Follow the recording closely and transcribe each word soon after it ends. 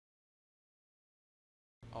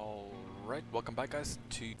Alright, welcome back guys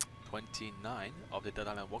to 29 of the Dead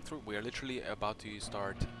Island walkthrough. We are literally about to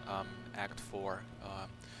start Act 4,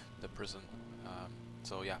 the prison.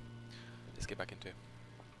 So yeah, let's get back into it.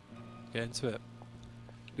 Get into it.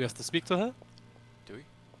 We have to speak to her? Do we?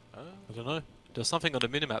 I don't know. There's something on the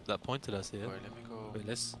minimap that pointed us here. Wait, let me go. Wait,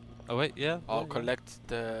 let's... Oh wait, yeah. I'll yeah, collect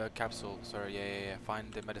the capsule. Sorry, yeah. Find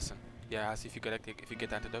the medicine. Yeah, see if you collect it, if you get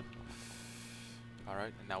the antidote.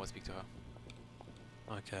 Alright, and now we'll speak to her.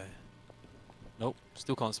 Yeah. Okay. Nope,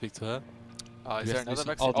 still can't speak to her. Is We there have to another listen-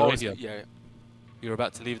 vaccine? oh, the it's- radio. yeah. You're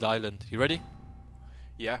about to leave the island. You ready?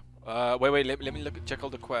 Yeah. Wait, let me check all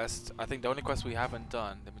the quests. I think the only quest we haven't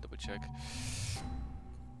done, let me double check.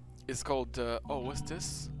 It's called, oh, what's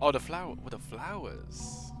this? Oh, the flower, the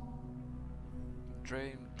flowers.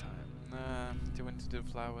 Dream time. Nah, do you want to do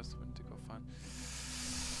flowers? Want to go find?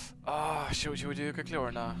 Ah, should we do it quickly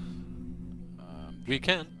or not? We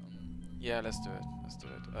can. Yeah, let's do it.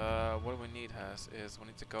 What we need is we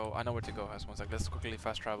need to go. I know where to go. One sec. Let's quickly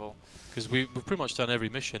fast travel. Because we've pretty much done every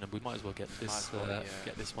mission and we might as well get Might this as well, yeah.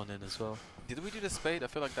 get this one in as well. Did we do the spade? I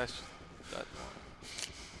feel like that's that one.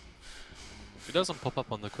 It doesn't pop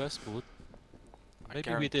up on the quest board. I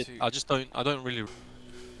Maybe we did. guarantee- I don't really...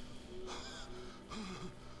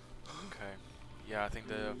 Okay. Yeah, I think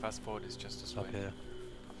the fast forward is just this way. Up here.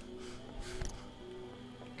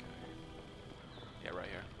 Okay. Yeah, right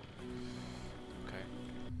here. Okay.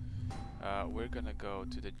 We're gonna go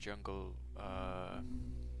to the jungle.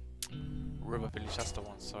 River Village. That's the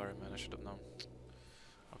one. Sorry, man. I should have known.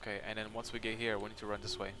 Okay, and then once we get here, we need to run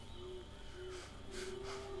this way.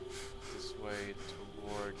 This way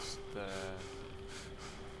towards the.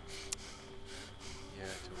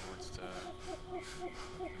 Yeah, towards the.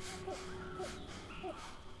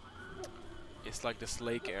 It's like this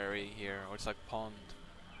lake area here, or it's like pond.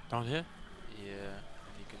 Down here? Yeah,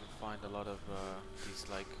 and you can find a lot of these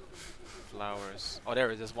like flowers. Oh,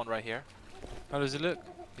 there is. There's one right here. How does it look?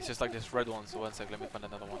 It's just like this red one. So one sec, let me find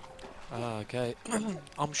another one. Ah, okay.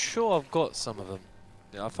 I'm sure I've got some of them.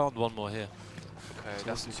 Yeah, I found one more here. Okay, So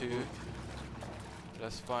that's what's two. it called?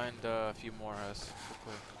 Let's find a few more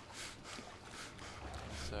quickly.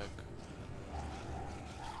 One sec.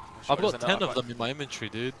 I'm sure I've got there's 10 another of them in my inventory,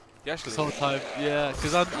 dude. Yeah, actually. This whole time, yeah,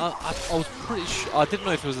 because I was pretty sure, I didn't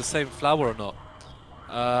know if it was the same flower or not.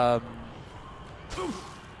 I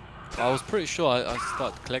was pretty sure I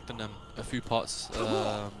started collecting them a few parts.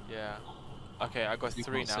 Yeah. Okay, I got few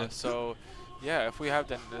 3 parts, now. yeah. So, yeah, if we have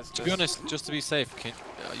then let's To be honest, just to be safe,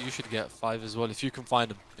 you should get 5 as well if you can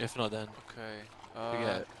find them. If not, then Okay.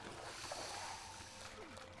 forget it.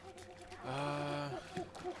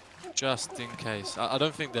 Just in case. I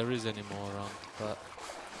don't think there is any more around, but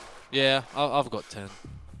yeah, I've got 10.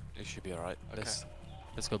 It should be alright. Okay.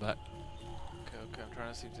 Let's go back. Okay, I'm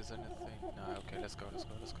trying to see if there's anything. No, okay, let's go.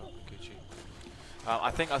 Gucci.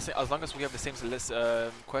 I think as long as we have the same list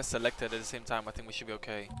quest selected at the same time, I think we should be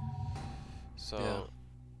okay. So,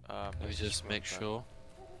 Let me let's just go make back. sure.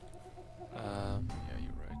 Yeah,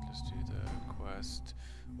 you're right. Let's do the quest.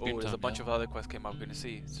 Oh, Good there's a time, bunch yeah. of other quests came up. We're gonna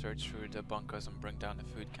see. Search through the bunkers and bring down the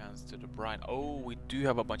food cans to the brine. Oh, we do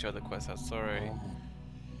have a bunch of other quests. Sorry.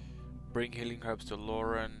 Bring healing herbs to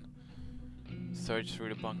Lauren. Search through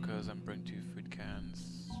the bunkers and bring 2 food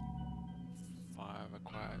cans. 5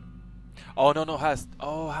 required. Oh no, has.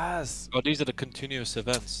 Oh, has. Oh, these are the continuous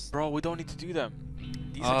events. Bro, we don't need to do them.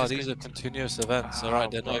 These just are continuous events. Ah,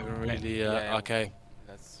 Alright, they're bro, not even really. yeah, Okay.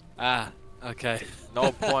 That's Okay.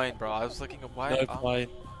 no point, bro. I was looking at why. No point.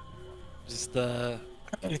 Just a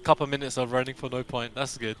couple minutes of running for no point.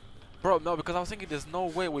 That's good. Bro, no, because I was thinking there's no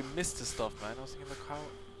way we missed this stuff, man. I was thinking like how.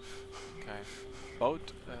 Okay,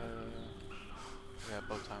 boat. Yeah,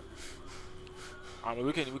 boat time. I mean,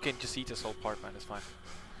 we can just eat this whole part, man. It's fine.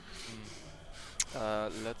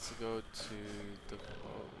 Let's go to the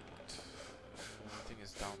boat. I think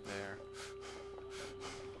it's down there.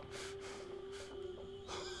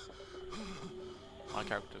 My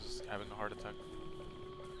character's having a heart attack.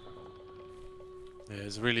 Yeah,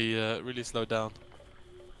 it's really really slowed down.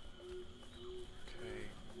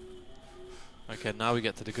 Okay. Okay, now we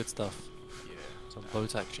get to the good stuff. Yeah. Some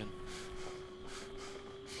boat action.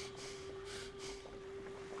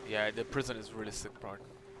 Yeah, the prison is really sick part.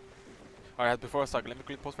 Alright, before I start, let me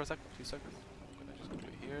quickly pause for a sec. 2 seconds. I'm gonna just go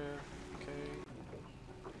to here. Okay.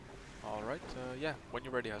 Alright, yeah, when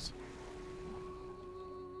you're ready, House.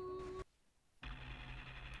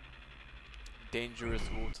 Dangerous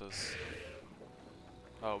waters.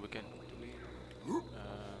 Oh, we can. Do we?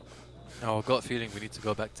 Oh, I've got a feeling we need to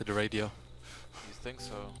go back to the radio. You think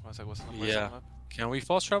so? I was like, what's the number? Yeah. Can we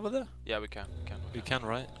fast travel there? Yeah, we can. We can,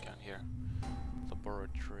 right? We can here.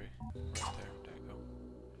 Laboratory. Right there. There you go.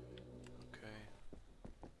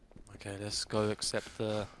 Okay, let's go accept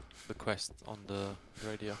the quest on the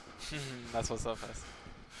radio. That's what's up, Hess.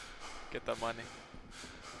 Get that money.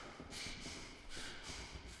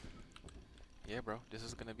 Yeah, bro. This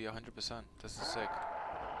is gonna be 100%. This is sick.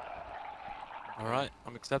 Alright,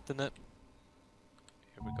 I'm accepting it.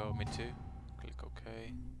 Here we go. Me too. Click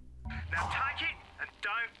OK. Now take it and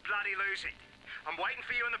don't bloody lose it. I'm waiting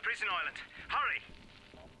for you on the prison island. Hurry!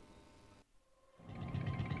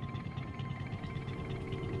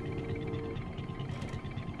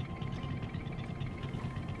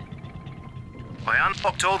 I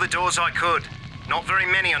unlocked all the doors I could. Not very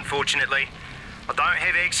many, unfortunately. I don't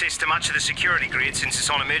have access to much of the security grid since it's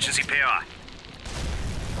on emergency power.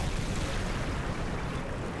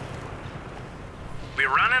 We're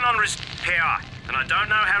running on power, and I don't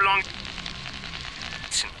know how long.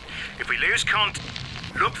 Listen, if we lose contact,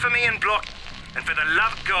 look for me and block. And for the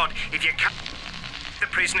love of God, if you cut the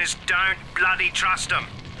prisoners, don't bloody trust them.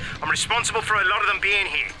 I'm responsible for a lot of them being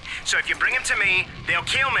here. So if you bring them to me, they'll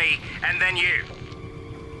kill me, and then you.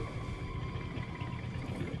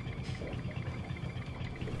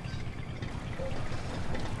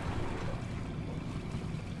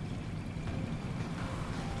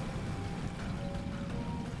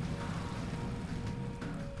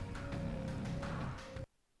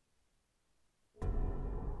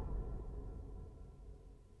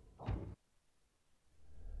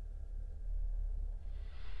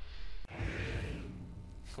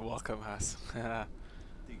 Welcome, Haas.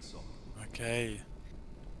 Okay.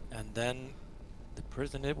 And then the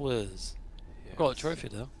prison it was. Got a trophy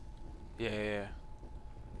though. Yeah.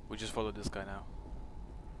 We just follow this guy now.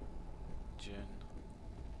 Jin.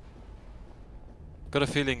 Got a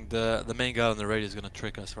feeling the main guy on the radio is gonna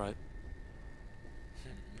trick us, right?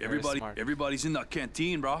 Very smart. Everybody's in that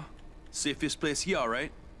canteen, bro. Safest place here,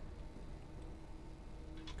 right?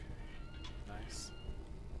 Nice.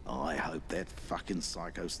 I hope that fucking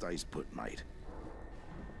psycho stays put, mate.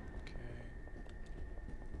 Okay.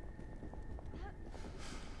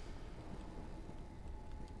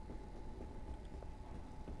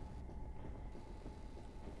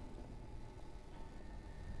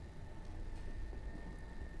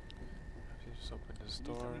 Just open this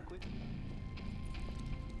door.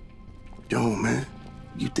 Yo, man.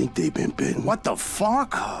 You think they been bitten? What the fuck?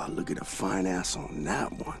 Ah, look at the fine ass on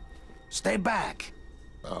that one. Stay back.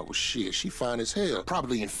 Oh, well, shit, she fine as hell.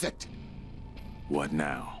 Probably infected. What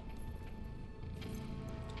now?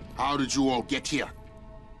 How did you all get here?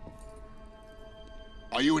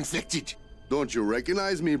 Are you infected? Don't you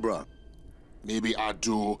recognize me, bro? Maybe I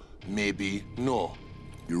do, maybe no.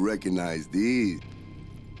 You recognize these?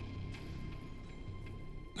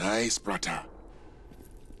 Nice, brother.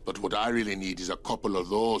 But what I really need is a couple of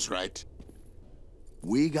those, right?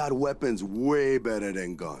 We got weapons way better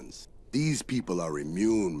than guns. These people are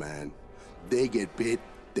immune, man. They get bit,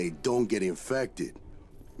 they don't get infected.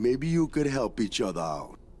 Maybe you could help each other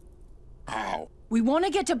out. How? We want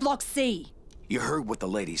to get to Block C. You heard what the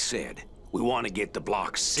lady said. We want to get to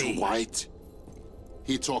Block C. Dwight?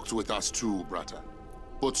 He talked with us too, brother.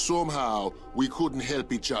 But somehow, we couldn't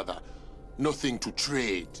help each other. Nothing to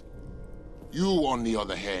trade. You, on the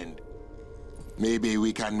other hand, maybe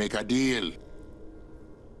we can make a deal.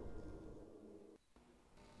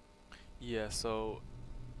 Yeah, so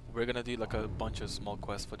we're gonna do like a bunch of small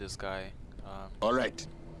quests for this guy. All right,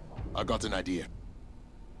 I got an idea.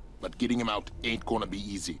 But getting him out ain't gonna be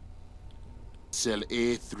easy. Cell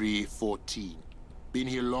A314. Been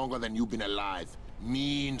here longer than you've been alive.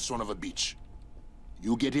 Mean son of a bitch.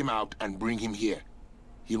 You get him out and bring him here.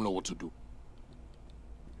 He'll know what to do.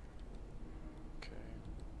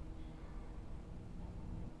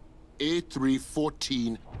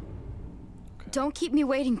 A314. Don't keep me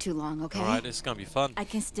waiting too long, okay? Alright, it's gonna be fun. I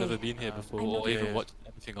can stay. Never been here before I know or even Yeah. watched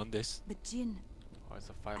anything on this. But Jin, Oh, it's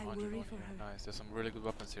a 500 worry one for here. her. Nice. There's some really good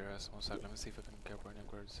weapons here. One sec. Let me see if I can get burning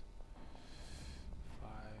words. 5.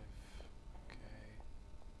 Okay.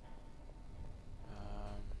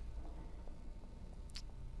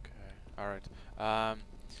 Okay. Alright.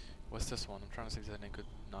 What's this one? I'm trying to see if there's any good.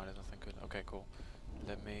 No, there's nothing good. Okay, cool.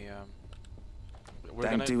 Let me. We're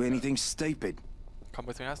Don't gonna do anything stupid. come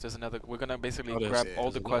between us. There's another. We're gonna basically Oh, there's- grab yeah,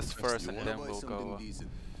 all the there's quests another first, quest. and then we'll go.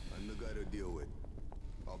 I'm the guy to deal with.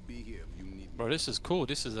 I'll be here if you need Bro, this is cool.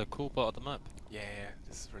 This is a cool part of the map. Yeah,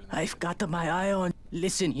 this is really nice. I've got my eye on.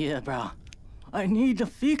 Listen here, bro. I need a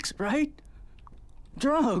fix, right?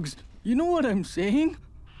 Drugs. You know what I'm saying?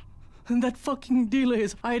 And that fucking dealer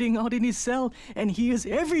is hiding out in his cell, and he has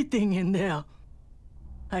everything in there.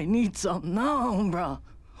 I need some now, bro.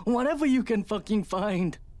 Whatever you can fucking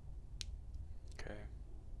find. Okay.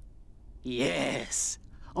 Yes.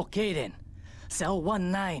 Okay then. Cell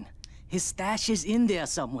 19. His stash is in there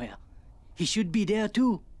somewhere. He should be there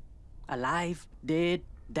too. Alive, dead,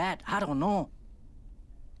 that, I don't know.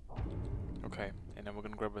 Okay, and then we're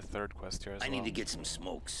gonna grab a third quest here as I well. need to get some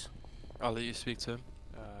smokes. I'll let you speak to him.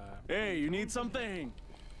 Hey, you need something?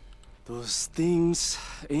 Those things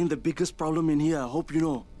ain't the biggest problem in here, I hope you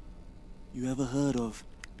know. You ever heard of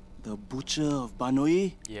the Butcher of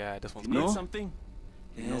Banoi? Yeah, this one's You good. need something?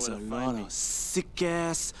 You know There's a where to lot find me. of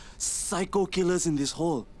sick-ass psycho killers in this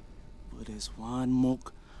hole. But there's one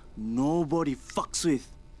mook nobody fucks with.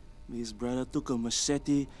 His brother took a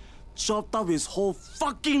machete, chopped up his whole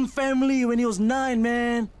fucking family when he was 9,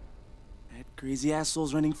 man. That crazy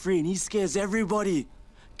asshole's running free and he scares everybody.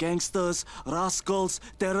 Gangsters, rascals,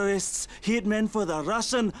 terrorists, hitmen for the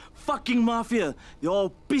Russian fucking mafia. They're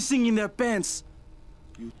all pissing in their pants.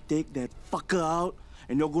 You take that fucker out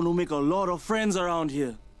and you're gonna make a lot of friends around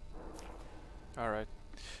here. Alright.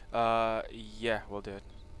 Yeah, we'll do it.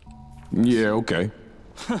 Yeah, okay.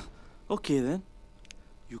 Okay then.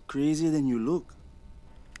 You're crazier than you look.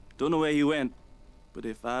 Don't know where he went, but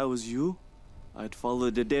if I was you, I'd follow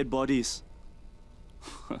the dead bodies.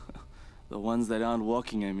 The ones that aren't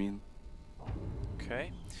walking, I mean.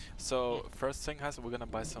 Okay. So, first thing we're gonna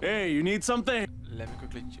buy some... Hey, you need something? Let me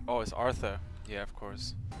quickly... Oh, it's Arthur. Yeah, of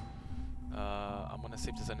course. I'm gonna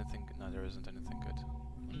see if there's anything... No, there isn't anything good.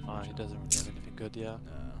 He doesn't really have anything good, yeah.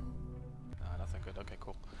 No, nothing good. Okay,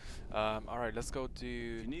 cool. Alright, let's go do...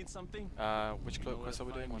 You need something? Which quest are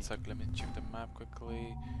we doing? One sec, let me check the map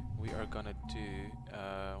quickly. We are gonna do...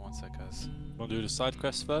 one sec, guys. Want to do the side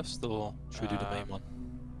quest first, or should we do the main one?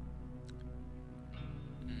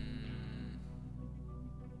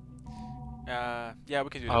 Yeah, we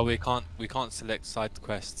can do that. Oh, we can't select side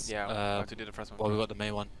quests. Yeah, we'll have to do the first one. Well, we got the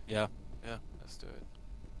main one. Yeah. Yeah, let's do it.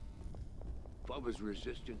 If I was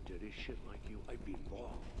resistant to this shit like you, I'd be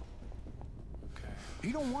long. Okay.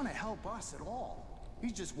 He don't want to help us at all.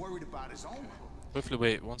 He's just worried about his own. Hopefully,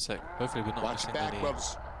 wait one sec. Hopefully, we're not Watch missing back, any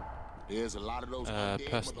brothers. There's a lot of those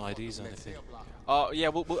personal IDs or anything. Oh, yeah,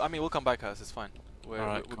 I mean, we'll come back, guys. It's fine.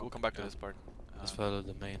 Alright, We'll come back to this part. Let's follow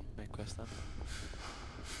the main quest then.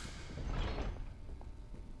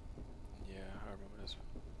 Yeah, I remember this.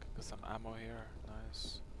 Got some ammo here.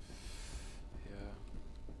 Nice. Yeah.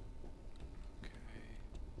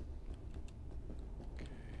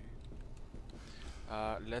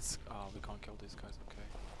 Okay. Let's... Oh, we can't kill these guys. Okay.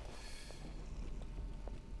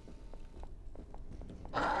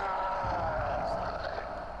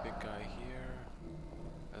 Big guy here.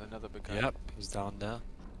 And another big guy. Yep, he's down there.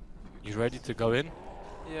 You ready to go in?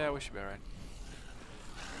 Yeah, we should be alright.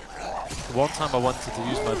 One time I wanted to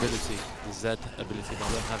use my ability, the Z ability, but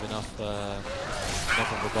I don't have enough on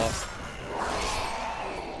the bar.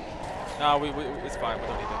 No, it's fine. We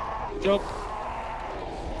don't need it. Good job.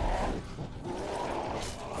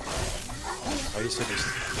 Oh, he's finished.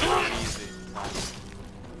 Easy. Nice.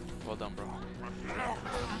 Well done, bro.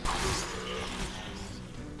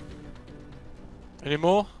 Any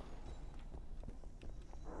more?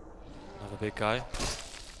 Another big guy.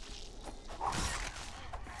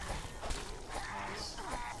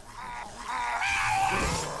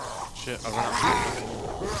 Shit, I ran out.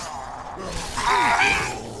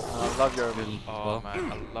 I love your... Good Oh, well.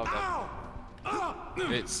 man. I love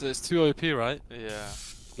that. It's too OP, right? Yeah.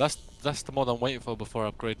 That's the mod I'm waiting for before I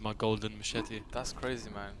upgrade my golden machete. That's crazy,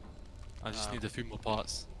 man. I just need a few more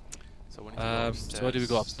parts. So we need to go upstairs. So where do we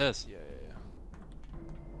go upstairs? Yeah.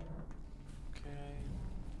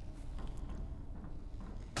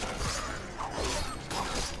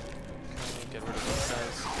 Get rid of those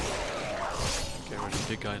guys. Get rid of the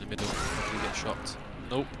big guy in the middle. Hopefully get shot.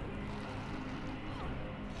 Nope.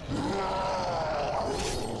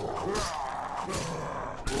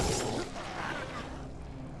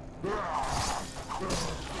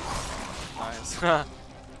 Nice.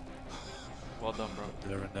 Well done, bro.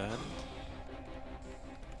 There and then.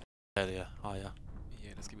 Hell yeah. Oh yeah.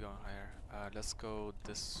 Yeah, let's keep going higher. Let's go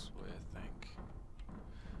this way, I think.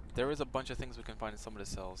 There is a bunch of things we can find in some of the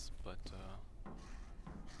cells, but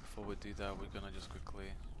before we do that, we're gonna just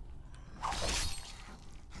quickly...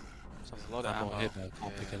 There's a lot of ammo. Here, but I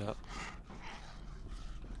can't pick it up.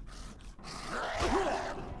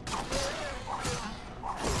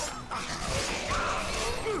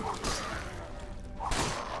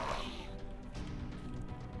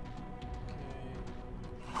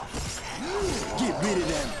 Get rid of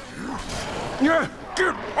them. Yeah,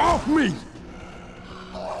 get off me!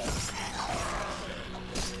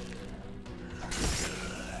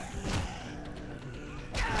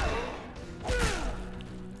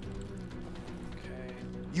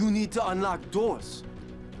 You need to unlock doors.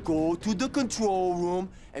 Go to the control room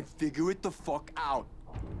and figure it the fuck out.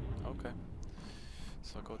 Okay.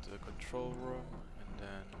 So go to the control room, and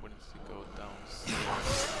then we need to go downstairs.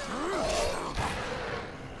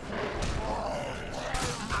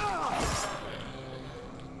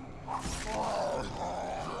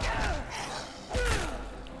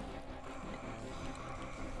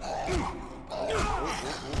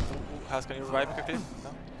 House, can you revive me quickly? No?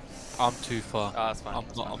 I'm too far. Ah, that's fine.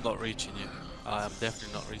 I'm not reaching you. I am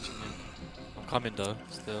definitely not reaching you. I'm coming though,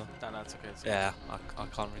 still. No, it's okay. It's Yeah, I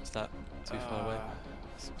can't reach that. Too far away.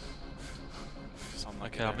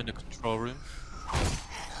 Okay, I'm in the control room.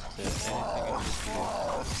 Is there anything in this here?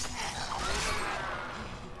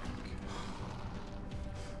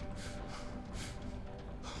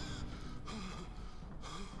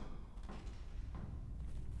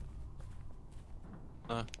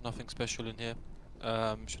 No, nothing special in here.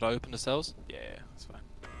 Should I open the cells? Yeah, that's fine.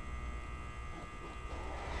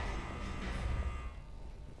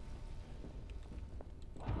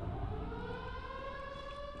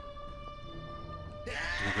 Do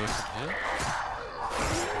we go from here?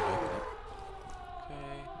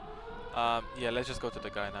 Okay. Yeah, let's just go to the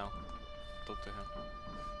guy now. Talk to him.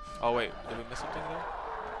 Oh wait, did we miss something there?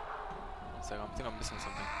 One second, I think I'm missing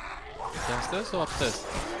something. Downstairs or upstairs?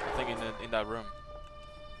 I think in that room.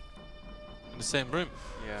 In the same room?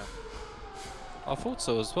 Yeah. I thought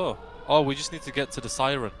so as well. Oh, we just need to get to the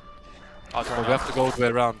siren. Oh, we have to go all the way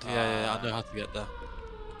around. Yeah, I know how to get there.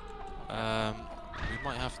 We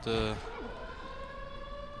might have to...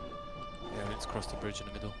 Yeah, let's cross the bridge in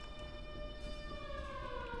the middle.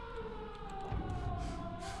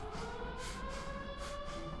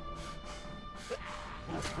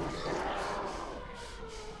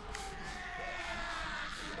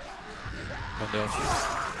 One down.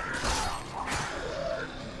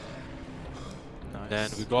 Nice. Then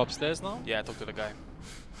we go upstairs now? Yeah, talk to the guy.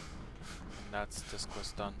 And that's this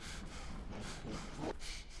quest done.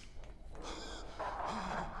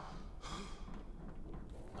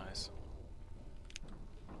 Nice.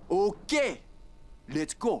 Okay,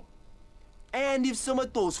 let's go. And if some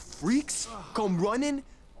of those freaks come running,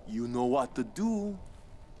 you know what to do.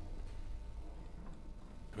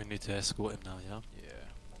 We need to escort him now, yeah? Yeah.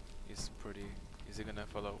 He's pretty... Is he gonna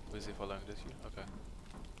follow? Is he following this? Okay.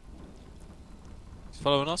 He's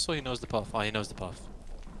following us or he knows the path? Ah, he knows the path.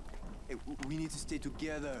 Hey, we need to stay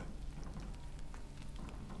together.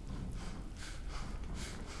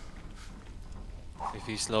 If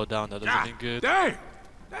he slowed down, that doesn't mean good. Damn!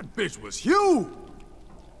 That bitch was huge!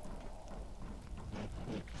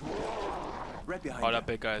 Right behind Oh, you. that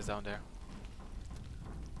big guy is down there.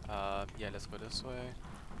 Yeah, let's go this way.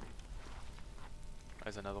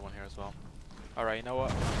 There's another one here as well. Alright, you know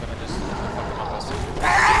what? I'm gonna just fuck him up as Oh,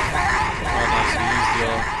 nice, you used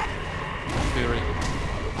your fury.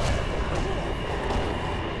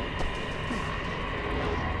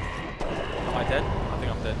 Am I dead? I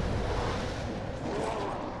think I'm dead.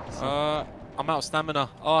 I'm out of stamina.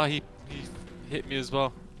 Oh, he hit me as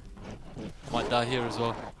well. I might die here as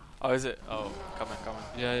well. Oh, is it? Oh, coming.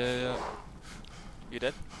 Yeah. You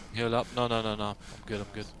dead? Heal up. No. I'm good.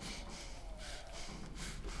 Okay,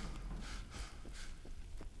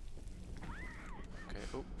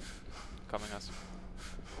 oh. Coming us.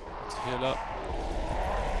 Let's heal up.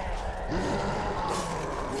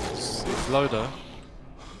 It's low though.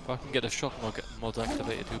 If I can get a shock mod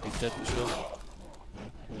activated, he'll be dead for sure.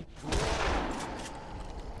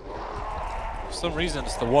 For some reason,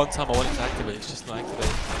 it's the one time I want it to activate, it's just not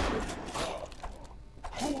activated.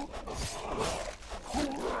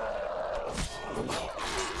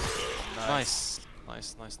 Nice.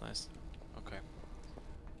 Okay.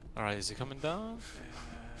 Alright, is he coming down?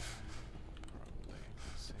 Probably.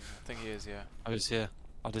 Let's see. I think he is, yeah. Oh, he's here.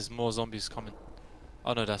 Oh, there's more zombies coming.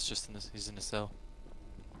 Oh no, that's just he's in the cell.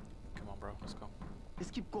 Come on, bro. Let's go. Let's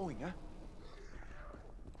keep going, huh?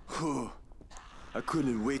 I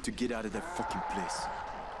couldn't wait to get out of that fucking place.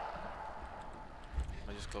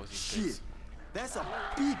 I just close these Shit, gates. that's a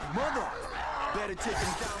big mother. Better take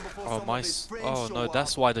him down before Oh, some my. of his friends Oh show no, up.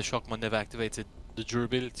 that's why the shock mod never activated. The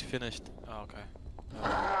durability finished. Oh, okay.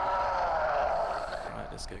 Alright,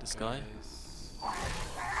 let's get this guy. Nice.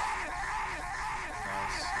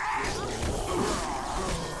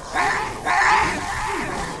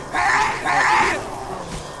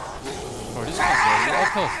 Oh, this guy's got a lot of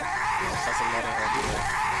health. That's a lot of health.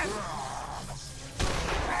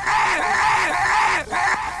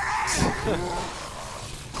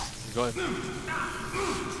 You got him.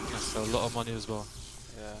 That's a lot of money as well.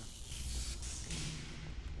 Yeah.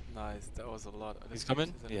 Nice. That was a lot. He's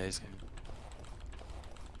coming? Yeah, he's coming.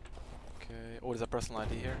 Okay. Oh, there's a personal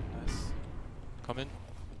ID here. Nice. Coming.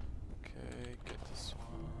 Okay, get this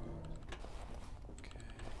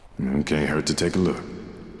one. Okay. Can't hurt to take a look.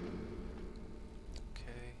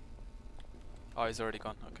 Oh, he's already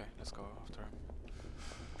gone. Okay, let's go after him.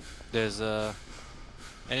 There's a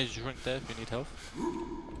energy drink there if you need help.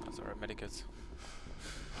 That's alright, medikits.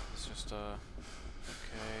 It's just okay.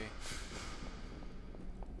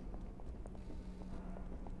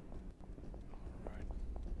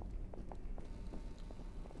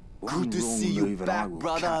 Good to see you back,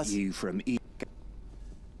 brothers. You from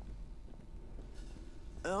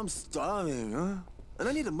I'm starving, huh? And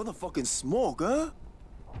I need a motherfucking smoke, huh?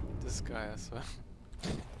 This guy as well.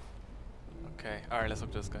 Okay, alright, let's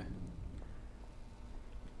look to this guy.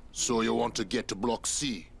 So you want to get to Block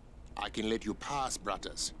C? I can let you pass,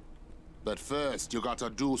 brothers. But first, you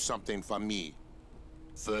gotta do something for me.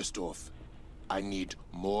 First off, I need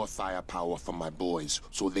more firepower for my boys,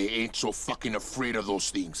 so they ain't so fucking afraid of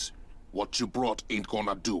those things. What you brought ain't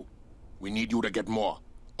gonna do. We need you to get more.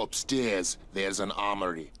 Upstairs, there's an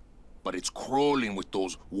armory, but it's crawling with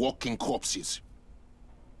those walking corpses.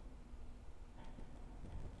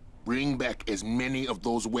 Bring back as many of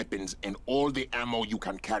those weapons and all the ammo you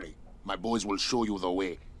can carry. My boys will show you the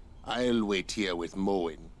way. I'll wait here with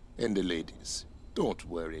Moen and the ladies. Don't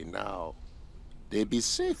worry now. They'll be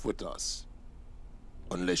safe with us.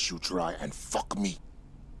 Unless you try and fuck me.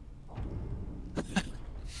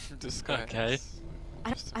 This guy. Okay.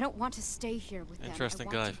 I don't want to stay here with them. Interesting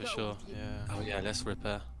I want guy to for go sure. with you. Yeah. Oh yeah, let's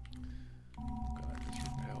repair. Gotta just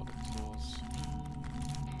repair all the tools.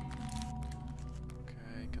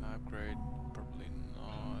 Okay, can I upgrade? Probably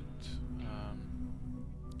not.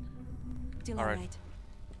 Alright.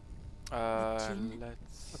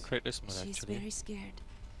 Let's I'll create this one She's actually. very scared.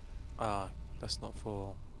 Ah, that's not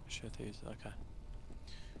for machetes. Okay.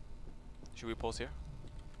 Should we pause here?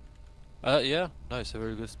 Yeah. No, it's a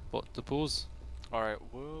very good spot to pause. Alright,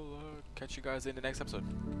 we'll catch you guys in the next episode.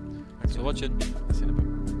 Thanks for watching. See you in a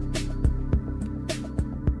bit.